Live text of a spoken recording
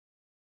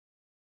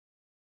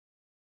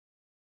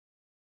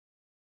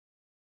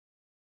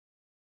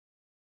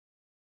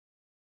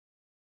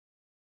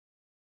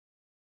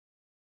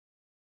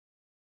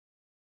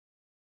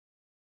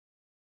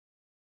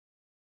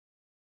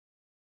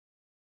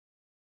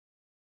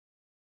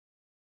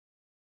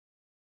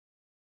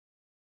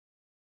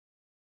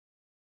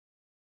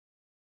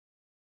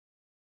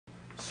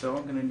So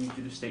I'm going to need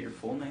you to state your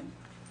full name.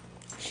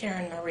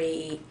 Sharon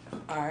Marie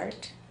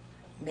Art.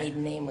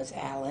 Maiden name was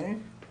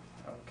Allen.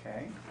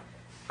 Okay.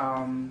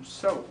 How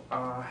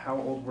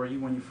old were you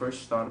when you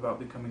first thought about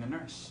becoming a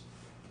nurse?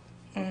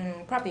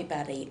 Probably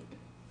about 8.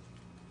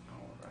 All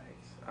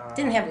right.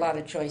 Didn't have a lot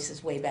of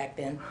choices way back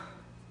then.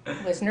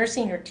 It was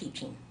nursing or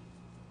teaching.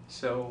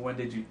 So when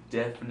did you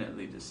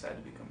definitely decide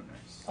to become a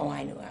nurse? Oh,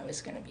 I knew I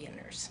was going to be a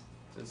nurse.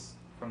 Just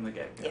from the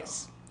get-go?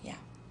 Yes, yeah.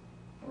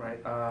 All right.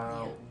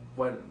 Yeah.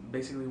 What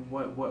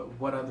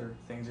other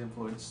things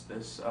influenced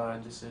this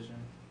decision?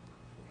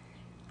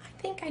 I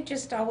think I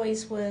just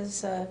always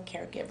was a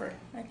caregiver.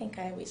 I think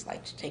I always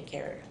liked to take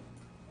care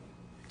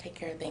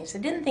of things. I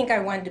didn't think I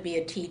wanted to be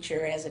a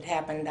teacher. As it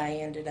happened, I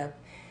ended up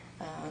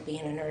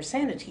being a nurse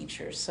and a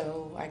teacher,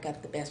 so I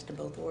got the best of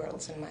both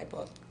worlds in my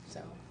book.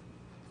 So.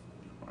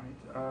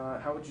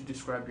 Right. How would you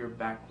describe your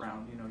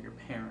background? You know, your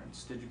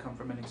parents. Did you come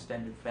from an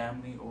extended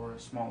family or a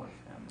smaller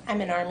family?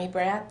 I'm an Army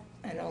brat,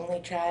 an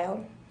only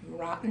child. I'm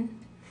rotten.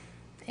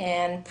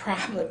 And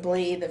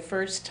probably the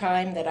first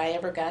time that I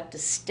ever got to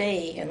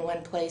stay in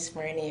one place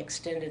for any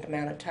extended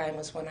amount of time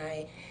was when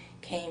I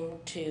came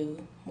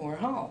to Moore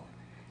Hall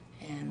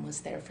and was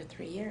there for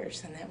 3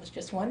 years, and that was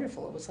just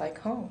wonderful. It was like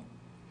home.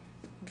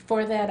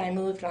 Before that, I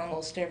moved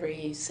almost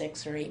every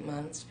 6 or 8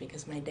 months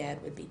because my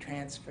dad would be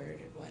transferred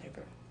or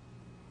whatever.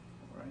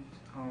 Right.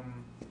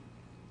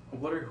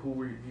 Who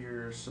were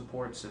your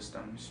support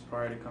systems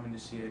prior to coming to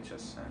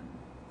CHSN?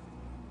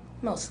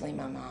 Mostly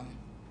my mom.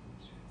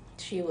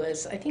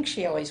 I think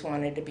she always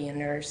wanted to be a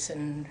nurse,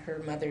 and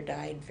her mother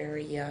died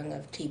very young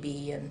of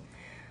TB, and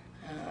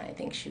I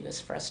think she was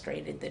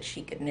frustrated that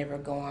she could never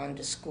go on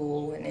to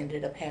school and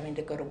ended up having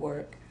to go to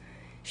work.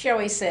 She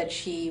always said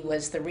she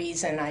was the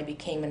reason I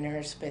became a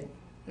nurse, but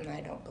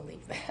I don't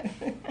believe that.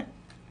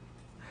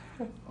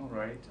 All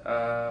right.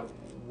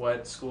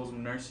 What schools of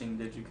nursing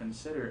did you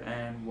consider,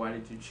 and why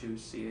did you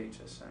choose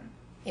CHSN?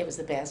 It was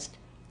the best.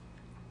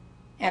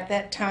 At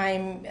that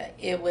time,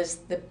 it was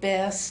the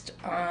best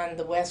on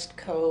the West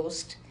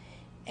Coast,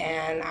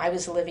 and I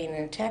was living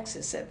in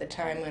Texas at the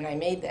time when I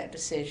made that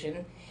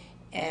decision,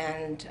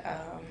 and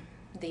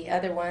the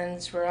other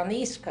ones were on the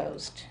East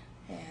Coast.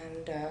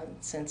 And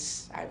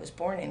since I was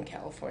born in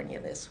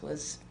California, this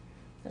was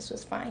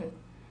fine. It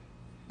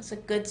was a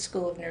good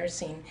school of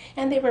nursing,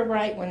 and they were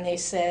right when they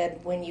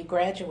said when you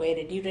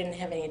graduated, you didn't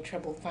have any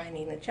trouble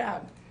finding a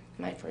job.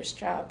 My first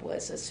job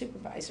was a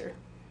supervisor,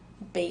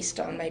 based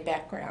on my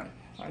background,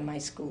 on my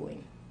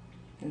schooling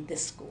in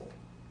this school.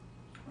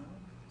 Well,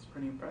 that's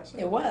pretty impressive.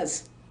 It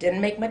was. Didn't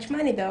make much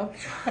money though.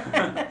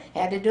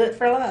 Had to do it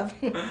for love.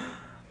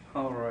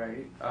 All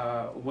right.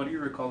 What do you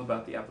recall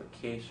about the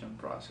application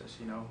process?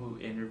 You know, who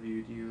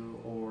interviewed you,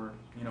 or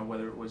you know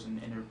whether it was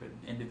an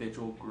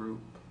individual group?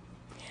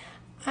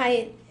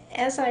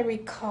 As I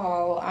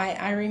recall,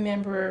 I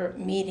remember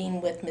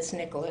meeting with Miss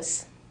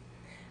Nicholas,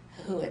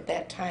 who at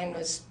that time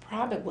was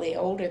probably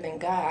older than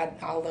God,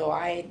 although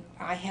I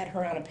had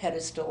her on a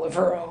pedestal of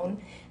her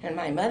own, and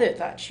my mother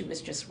thought she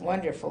was just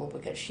wonderful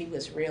because she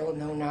was real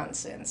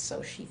no-nonsense,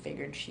 so she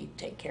figured she'd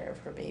take care of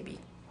her baby.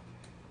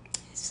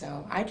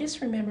 So I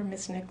just remember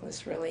Miss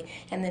Nicholas, really,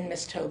 and then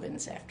Miss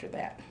Tobin's after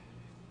that.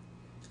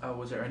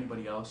 Was there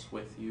anybody else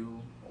with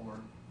you, or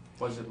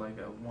was it like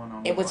a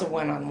one-on-one? It was a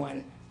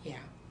one-on-one, yeah.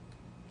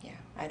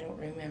 I don't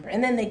remember.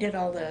 And then they did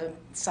all the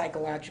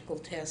psychological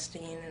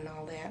testing and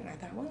all that, and I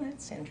thought, well,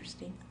 that's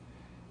interesting.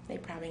 They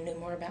probably knew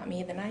more about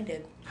me than I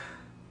did.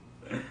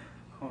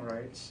 All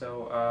right.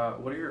 So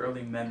what are your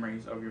early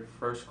memories of your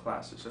first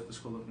classes at the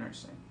School of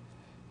Nursing?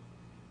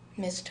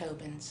 Miss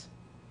Tobin's.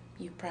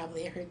 You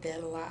probably heard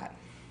that a lot.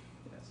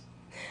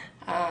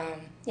 Yes.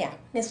 Yeah,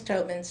 Miss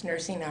Tobin's,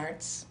 Nursing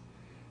Arts,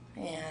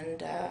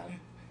 and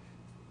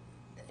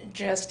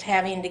just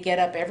having to get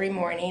up every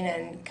morning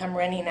and come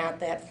running out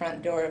that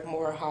front door of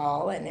Moore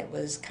Hall, and it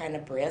was kind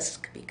of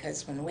brisk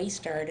because when we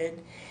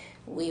started,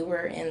 we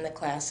were in the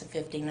class of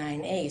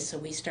 59A, so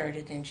we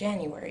started in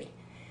January.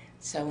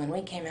 So when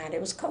we came out, it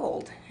was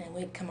cold, and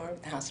we'd come over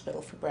to the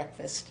hospital for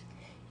breakfast.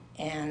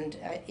 And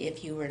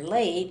if you were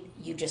late,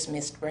 you just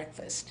missed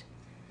breakfast.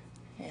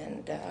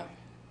 And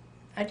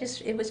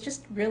it was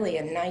just really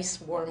a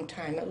nice, warm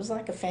time. It was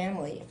like a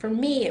family. For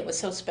me, it was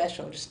so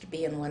special just to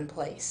be in one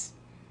place.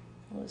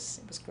 It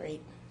was great.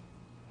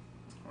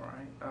 All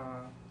right.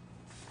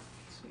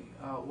 Let's see.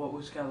 What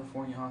was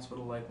California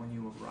Hospital like when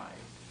you arrived?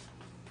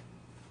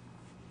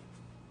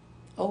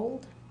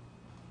 Old,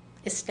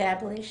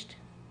 established.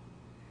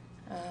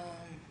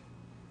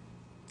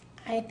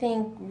 I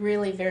think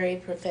really very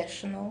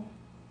professional.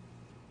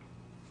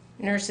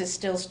 Nurses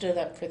still stood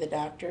up for the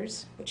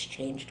doctors, which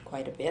changed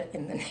quite a bit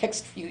in the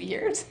next few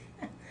years.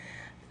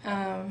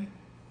 I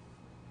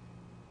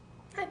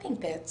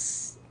think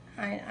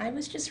I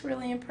was just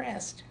really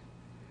impressed.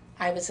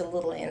 I was a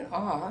little in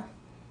awe.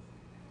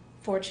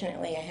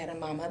 Fortunately, I had a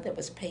mama that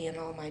was paying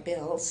all my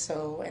bills,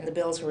 and the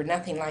bills were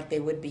nothing like they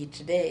would be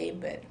today,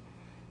 but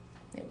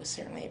it was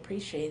certainly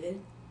appreciated.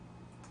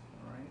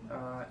 All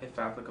right. If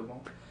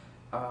applicable,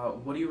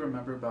 what do you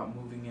remember about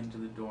moving into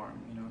the dorm?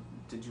 You know,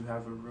 did you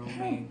have a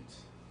roommate?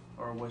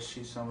 Or was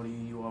she somebody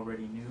you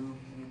already knew,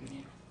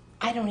 maybe?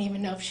 I don't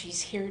even know if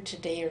she's here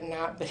today or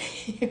not, but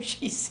if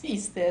she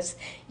sees this,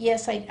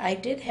 yes, I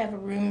did have a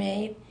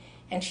roommate,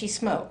 and she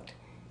smoked,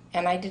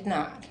 and I did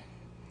not.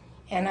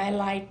 And I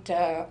liked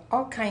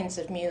all kinds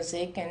of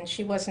music, and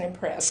she wasn't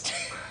impressed.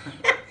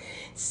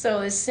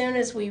 So as soon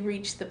as we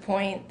reached the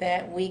point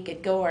that we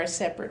could go our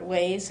separate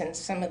ways, and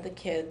some of the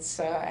kids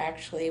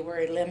actually were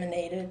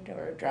eliminated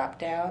or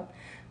dropped out,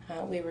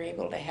 we were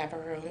able to have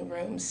our own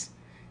rooms.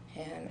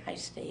 And I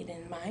stayed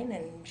in mine,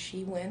 and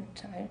she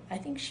went, I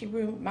think she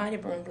might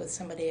have roomed with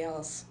somebody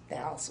else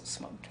that also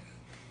smoked.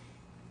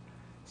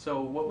 So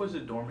what was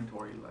the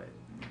dormitory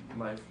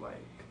life like?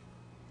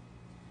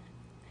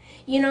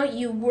 You know,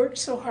 you worked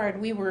so hard.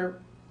 We were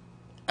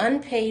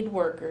unpaid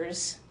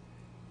workers.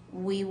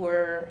 We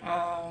were,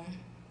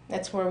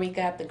 that's where we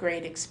got the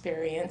great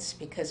experience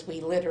because we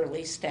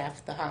literally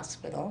staffed the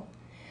hospital.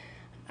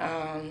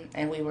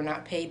 And we were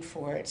not paid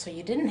for it. So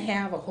you didn't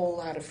have a whole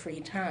lot of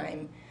free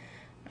time.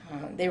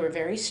 They were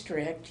very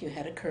strict. You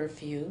had a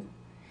curfew.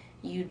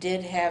 You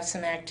did have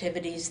some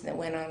activities that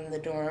went on in the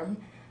dorm.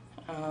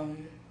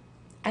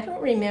 I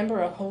don't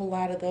remember a whole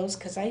lot of those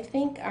because I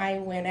think I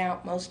went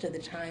out most of the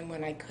time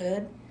when I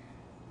could.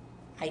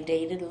 I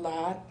dated a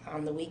lot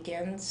on the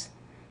weekends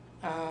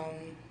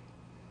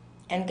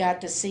and got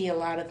to see a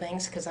lot of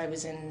things because I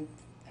was in,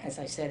 as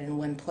I said, in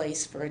one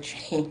place for a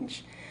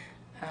change.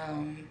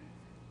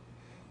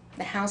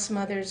 The house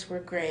mothers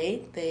were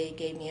great. They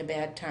gave me a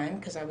bad time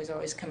because I was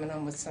always coming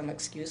home with some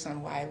excuse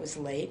on why I was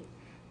late.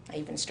 I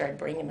even started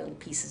bringing little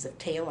pieces of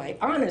taillight.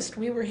 Honest,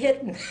 we were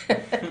hidden.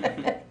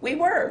 We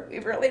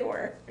really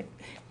were.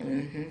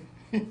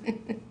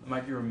 Mm-hmm.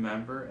 Might you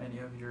remember any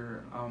of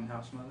your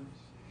house mothers?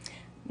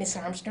 Miss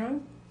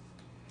Armstrong.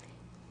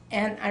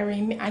 And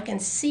I can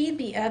see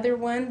the other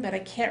one, but I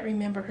can't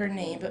remember her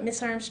name. But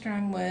Miss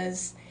Armstrong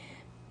was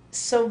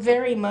so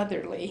very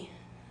motherly.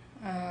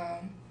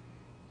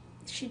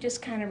 She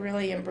just kind of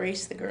really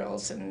embraced the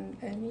girls, and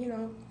you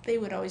know, they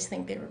would always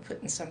think they were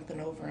putting something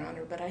over on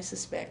her, but I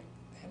suspect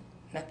that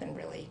nothing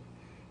really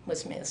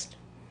was missed.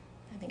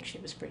 I think she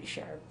was pretty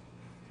sharp.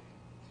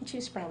 And she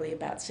was probably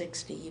about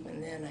 60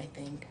 even then, I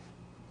think.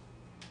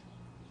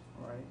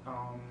 All right.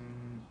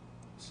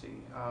 Let's see.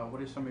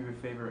 What are some of your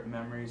favorite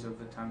memories of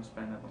the time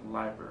spent at the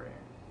library?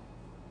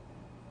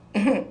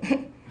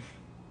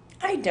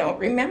 I don't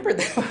remember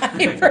the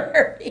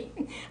library.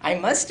 I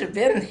must have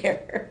been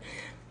there.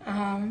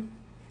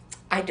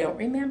 I don't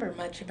remember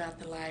much about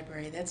the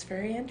library. That's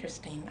very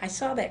interesting. I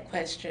saw that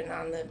question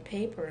on the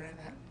paper and I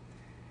thought,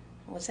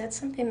 was that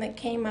something that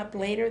came up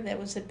later that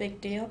was a big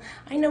deal?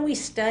 I know we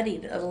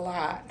studied a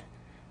lot.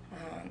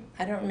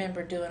 I don't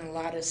remember doing a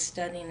lot of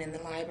studying in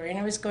the library. And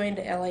I was going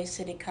to LA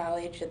City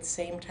College at the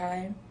same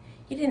time.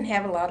 You didn't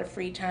have a lot of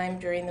free time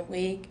during the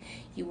week.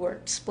 You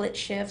worked split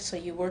shifts, so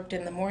you worked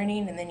in the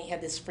morning and then you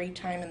had this free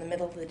time in the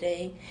middle of the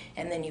day,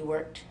 and then you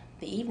worked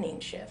the evening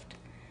shift.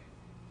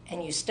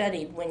 And you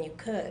studied when you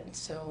could,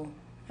 so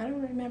I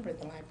don't remember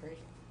the library,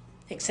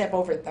 except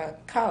over at the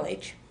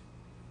college.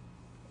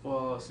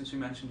 Well, since you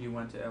mentioned you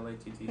went to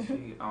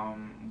LATTC,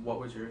 what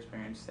was your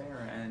experience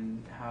there,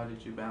 and how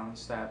did you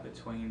balance that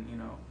between, you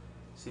know,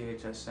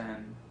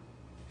 CHSN?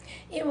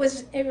 It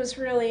was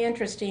really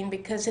interesting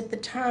because at the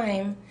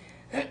time,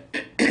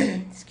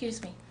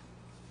 excuse me,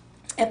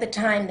 at the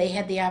time they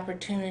had the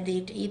opportunity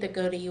to either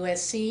go to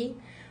USC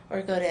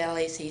or go to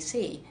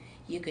LACC.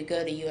 You could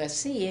go to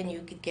USC and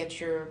you could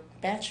get your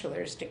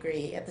bachelor's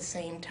degree at the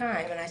same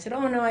time. And I said,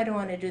 oh no, I don't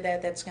want to do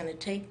that. That's going to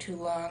take too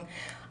long.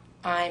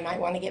 I might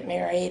want to get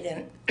married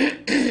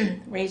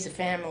and raise a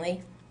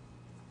family.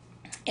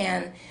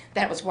 And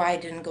that was why I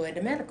didn't go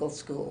into medical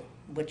school,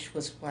 which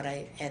was what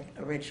I had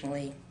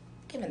originally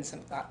given some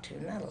thought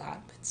to. Not a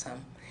lot, but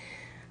some.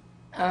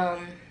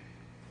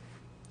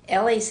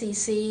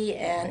 LACC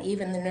and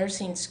even the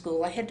nursing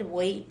school, I had to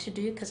wait to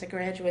do because I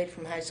graduated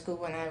from high school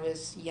when I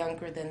was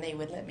younger than they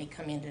would let me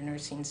come into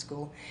nursing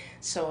school.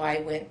 So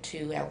I went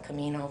to El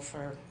Camino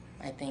for,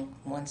 I think,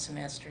 1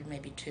 semester,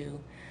 maybe 2.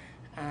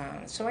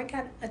 So I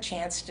got a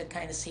chance to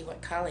kind of see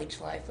what college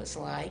life was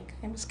like.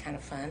 It was kind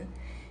of fun.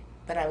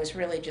 But I was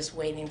really just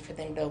waiting for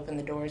them to open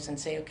the doors and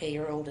say, okay,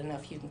 you're old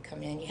enough, you can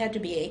come in. You had to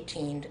be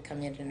 18 to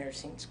come into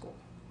nursing school.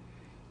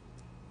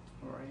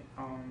 All right.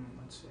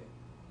 Let's see.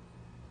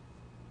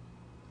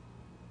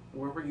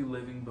 Where were you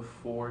living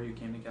before you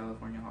came to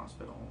California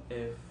Hospital?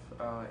 If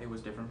it was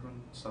different from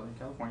Southern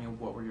California,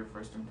 what were your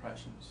first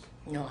impressions?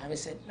 No, I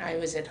was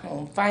at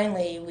home.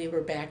 Finally, we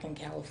were back in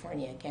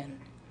California again.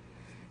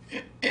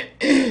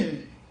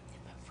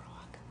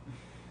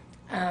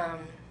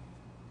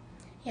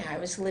 Yeah, I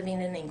was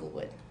living in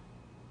Inglewood.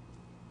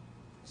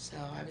 So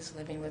I was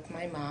living with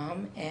my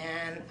mom,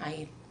 and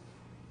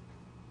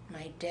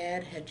my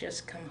dad had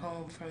just come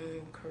home from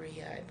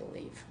Korea, I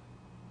believe.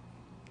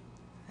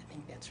 I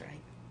think that's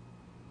right.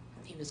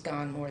 He was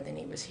gone more than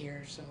he was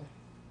here, so.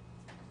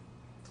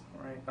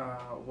 All right.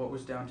 What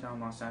was downtown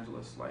Los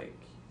Angeles like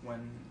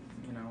when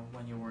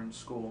you were in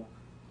school?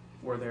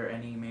 Were there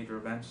any major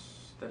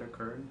events that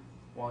occurred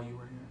while you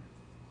were here?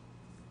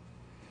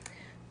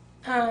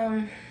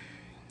 Um,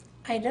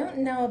 I don't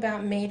know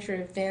about major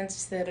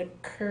events that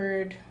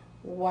occurred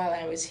while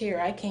I was here.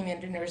 I came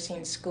into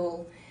nursing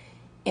school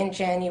in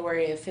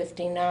January of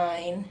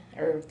 59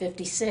 or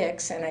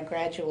 56, and I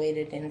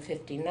graduated in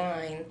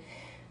 59.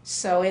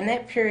 So in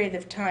that period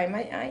of time,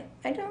 I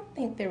don't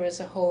think there was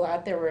a whole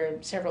lot. There were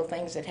several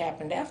things that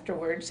happened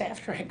afterwards,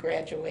 after I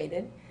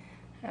graduated.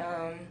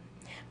 Um,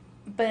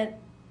 but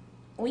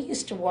we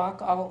used to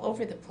walk all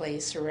over the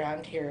place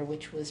around here,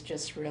 which was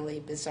just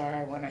really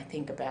bizarre when I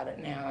think about it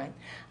now.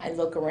 I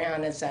look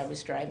around as I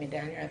was driving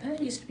down here. I thought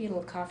there used to be a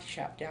little coffee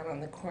shop down on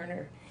the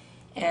corner.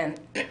 And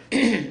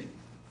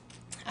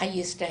I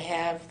used to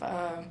have,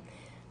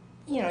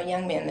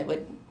 young men that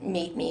would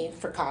meet me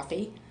for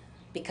coffee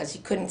because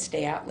you couldn't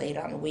stay out late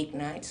on a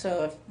weeknight.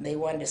 So if they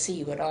wanted to see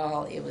you at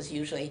all, it was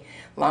usually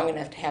long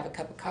enough to have a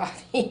cup of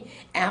coffee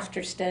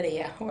after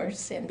study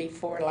hours and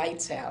before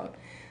lights out.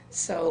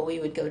 So we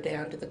would go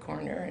down to the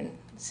corner and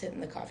sit in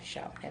the coffee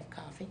shop and have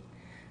coffee.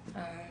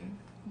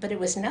 But it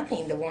was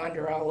nothing to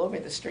wander all over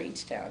the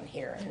streets down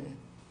here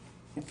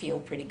and feel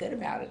pretty good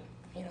about it.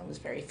 It was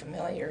very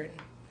familiar and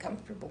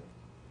comfortable.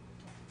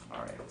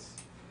 All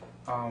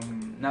right.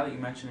 Now that you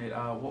mention it,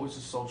 what was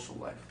the social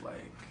life like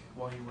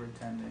while you were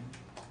attending?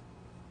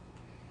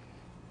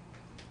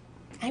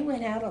 I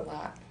went out a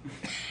lot.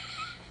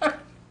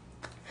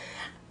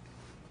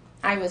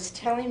 I was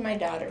telling my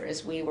daughter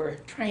as we were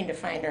trying to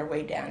find our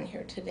way down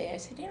here today, I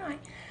said,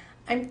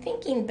 I'm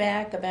thinking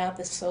back about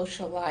the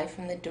social life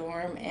in the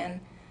dorm, and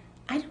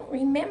I don't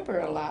remember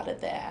a lot of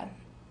that.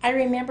 I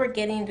remember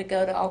getting to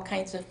go to all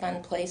kinds of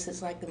fun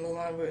places like the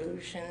Moulin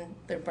Rouge and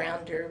the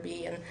Brown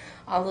Derby and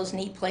all those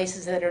neat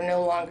places that are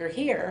no longer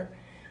here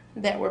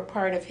that were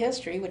part of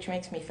history, which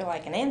makes me feel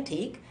like an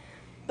antique.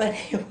 But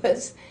it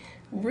was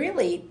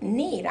really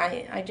neat.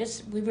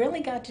 We really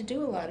got to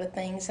do a lot of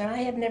things, and I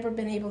had never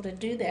been able to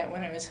do that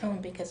when I was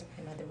home because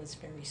my mother was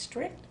very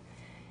strict,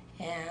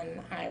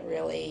 and I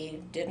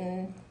really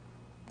didn't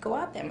go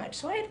out that much.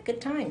 So I had a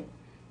good time.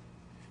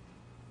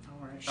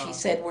 All right. She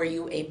said, "Were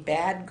you a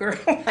bad girl?"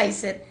 I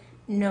said,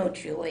 "No,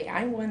 Julie,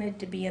 I wanted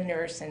to be a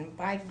nurse, and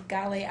by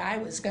golly, I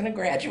was going to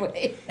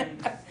graduate."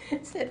 I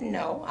said,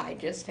 "No, I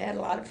just had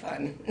a lot of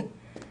fun."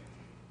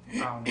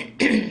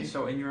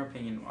 So in your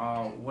opinion,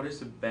 what is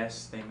the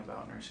best thing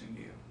about nursing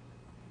to you?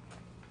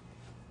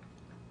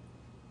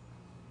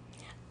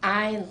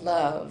 I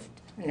loved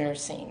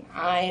nursing.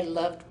 I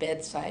loved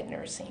bedside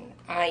nursing.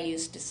 I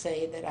used to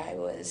say that I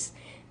was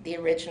the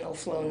original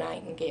Flo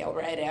Nightingale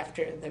right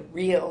after the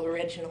real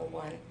original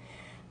one.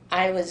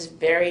 I was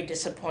very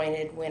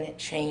disappointed when it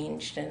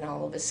changed and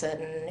all of a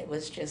sudden it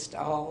was just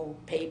all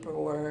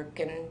paperwork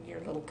and your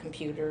little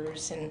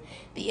computers, and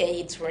the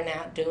aides were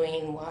not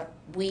doing what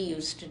we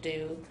used to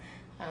do,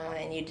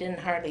 and you didn't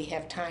hardly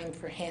have time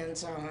for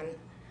hands-on.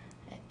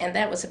 And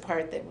that was a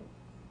part that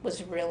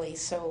was really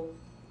so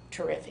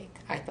terrific,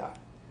 I thought.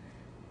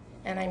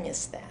 And I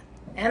missed that.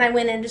 And I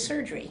went into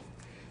surgery.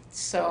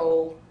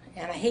 And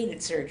I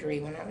hated surgery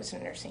when I was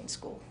in nursing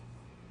school.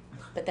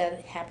 But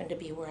that happened to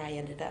be where I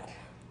ended up.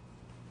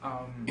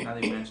 Now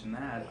that you mentioned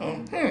that,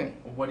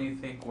 what do you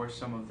think were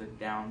some of the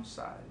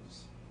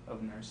downsides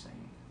of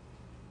nursing?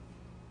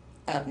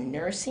 Of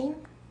nursing?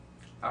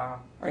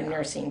 Or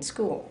nursing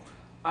school?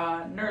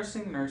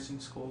 Nursing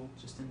school,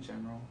 just in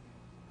general.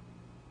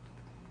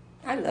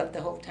 I loved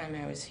the whole time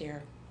I was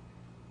here.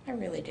 I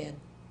really did.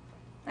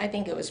 I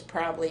think it was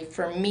probably,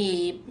 for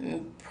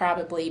me,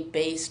 probably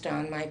based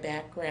on my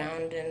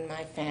background and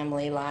my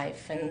family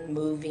life and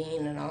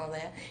moving and all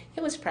that.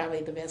 It was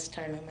probably the best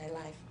time of my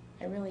life.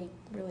 I really,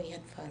 really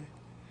had fun.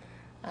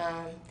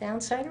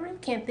 Downside, I really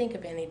can't think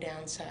of any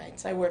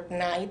downsides. I worked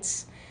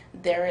nights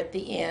there at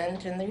the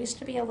end, and there used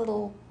to be a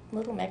little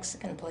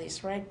Mexican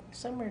place right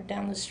somewhere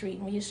down the street,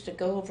 and we used to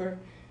go over.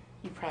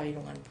 You probably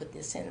don't want to put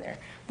this in there.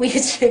 We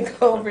used to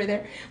go over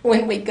there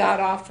when we got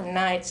off from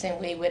nights,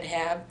 and we would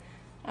have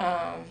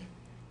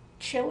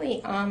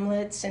chili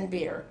omelets and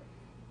beer.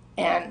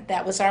 And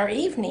that was our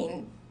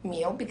evening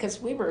meal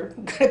because we were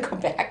going to go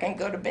back and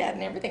go to bed,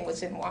 and everything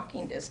was in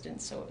walking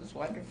distance, so it was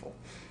wonderful.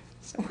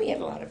 So we had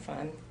a lot of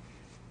fun.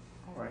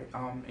 All right.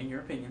 In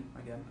your opinion,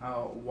 again,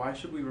 why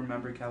should we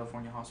remember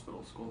California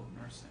Hospital School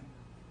of Nursing?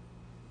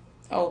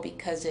 Oh,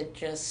 because it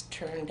just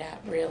turned out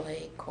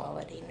really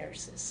quality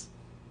nurses,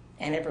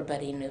 and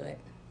everybody knew it.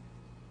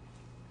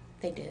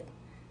 They did.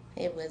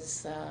 It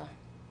was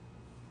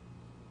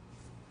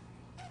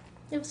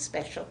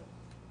special.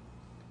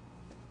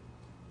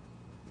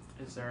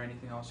 Is there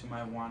anything else you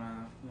might want to,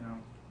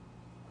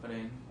 put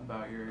in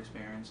about your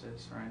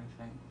experiences or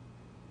anything?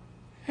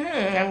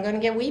 I'm going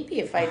to get weepy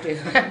if I do.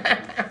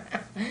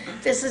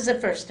 This is the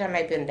first time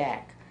I've been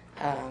back.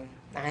 I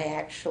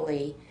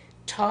actually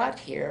taught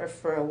here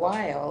for a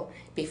while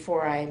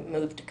before I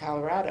moved to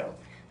Colorado.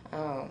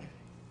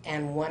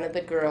 And one of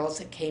the girls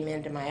that came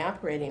into my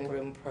operating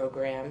room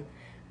program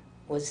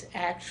was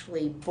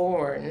actually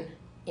born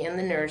in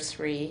the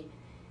nursery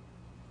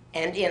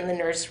and in the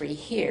nursery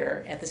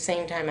here at the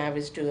same time I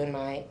was doing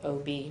my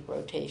OB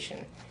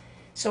rotation.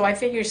 So I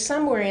figure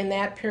somewhere in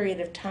that period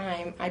of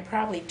time, I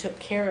probably took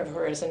care of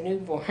her as a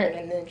newborn,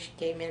 and then she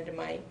came into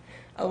my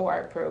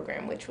OR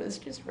program, which was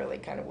just really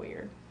kind of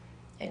weird.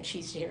 And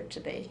she's here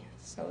today,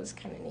 so it's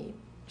kind of neat.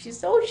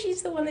 She's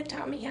the one that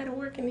taught me how to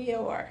work in the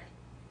OR.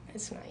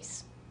 It's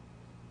nice.